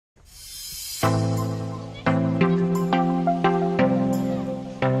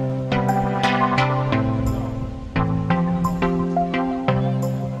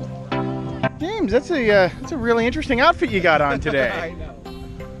James, that's a really interesting outfit you got on today. I know.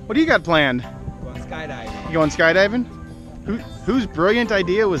 What do you got planned? Going skydiving. You going skydiving? Whose brilliant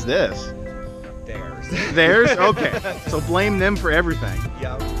idea was this? Theirs. Theirs? Okay. So blame them for everything.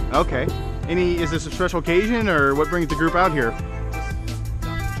 Yep. Okay. Is this a special occasion or what brings the group out here? Just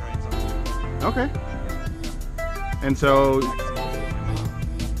trying something. Okay. And so,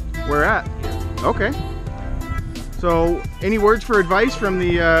 where at? Okay. So, any words for advice from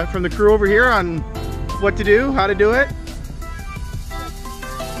the crew over here on what to do, how to do it?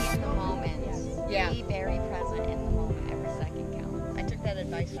 In the moment. Yeah. Be very present in the moment. Every second counts. I took that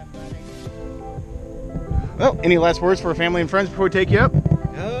advice on Friday. Well, any last words for family and friends before we take you up?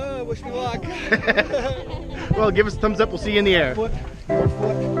 Wish me luck. Well, give us a thumbs up. We'll see you in the air. Your foot.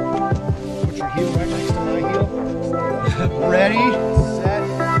 Put your heel right next to my heel. Ready, set,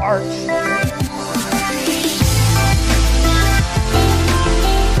 arch.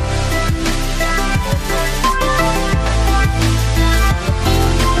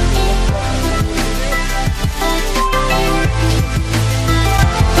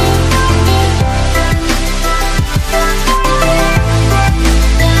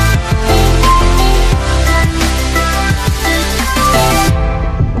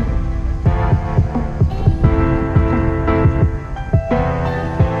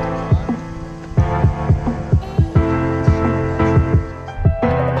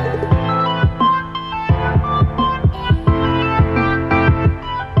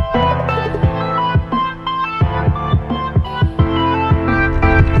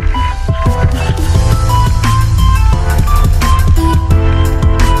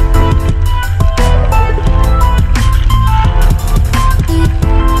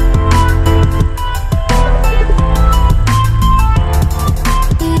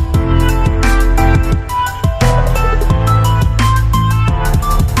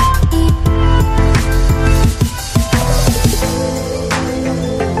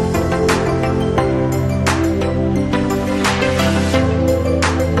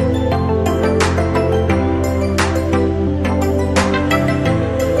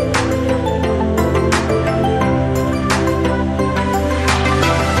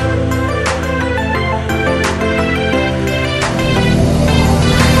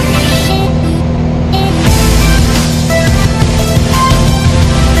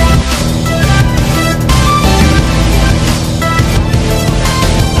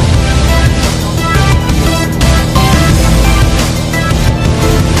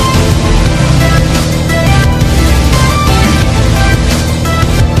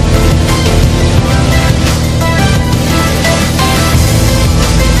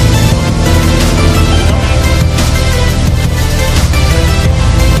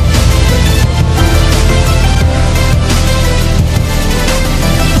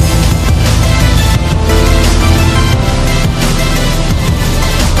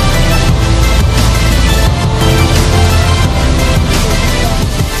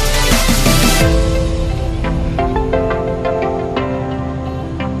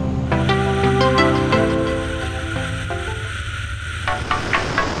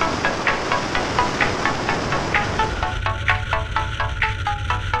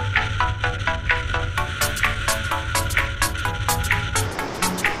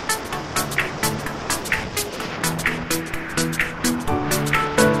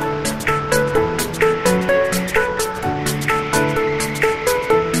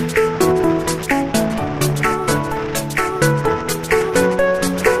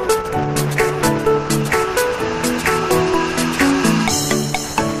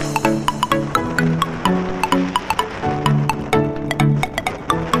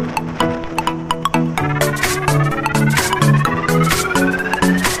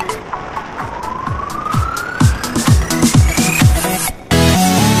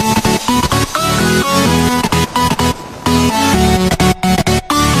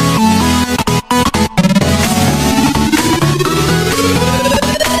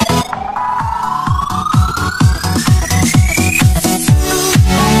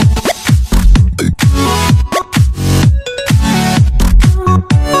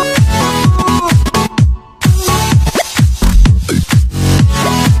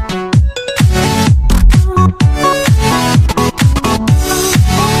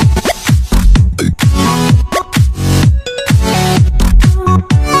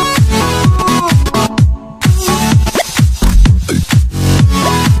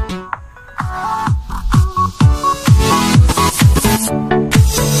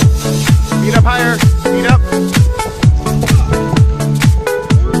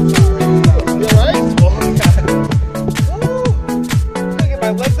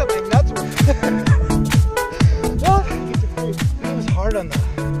 hard on the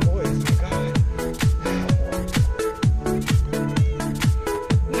boys. God.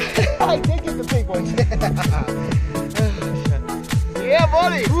 I did get the big ones. Yeah,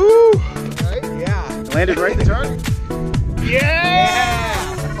 buddy. Woo! Right? Yeah. Landed right in the target.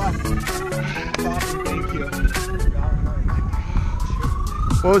 Yeah. Thank you.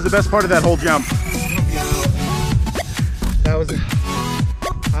 What was the best part of that whole jump? That was.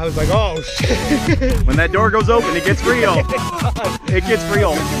 I was like, oh shit. When that door goes open, it gets real. It gets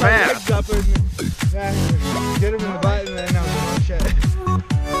real fast. Up and, hit him in the butt and then I was like, oh shit.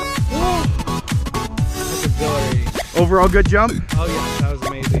 That's exhilarating. Overall good jump? Oh yeah, that was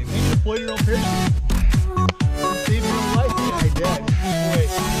amazing. You deployed your own parachute. You saved your own life. Yeah, I did. Wait,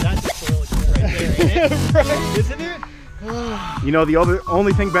 that's spoiling right there, ain't it? Right. Isn't it? You know, the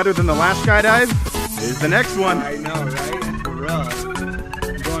only thing better than the last skydive is the next one. I know, right? For real.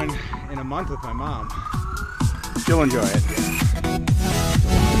 I'm going in a month with my mom. She'll enjoy it.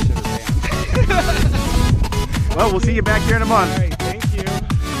 Well, we'll see you back here in a month. All right.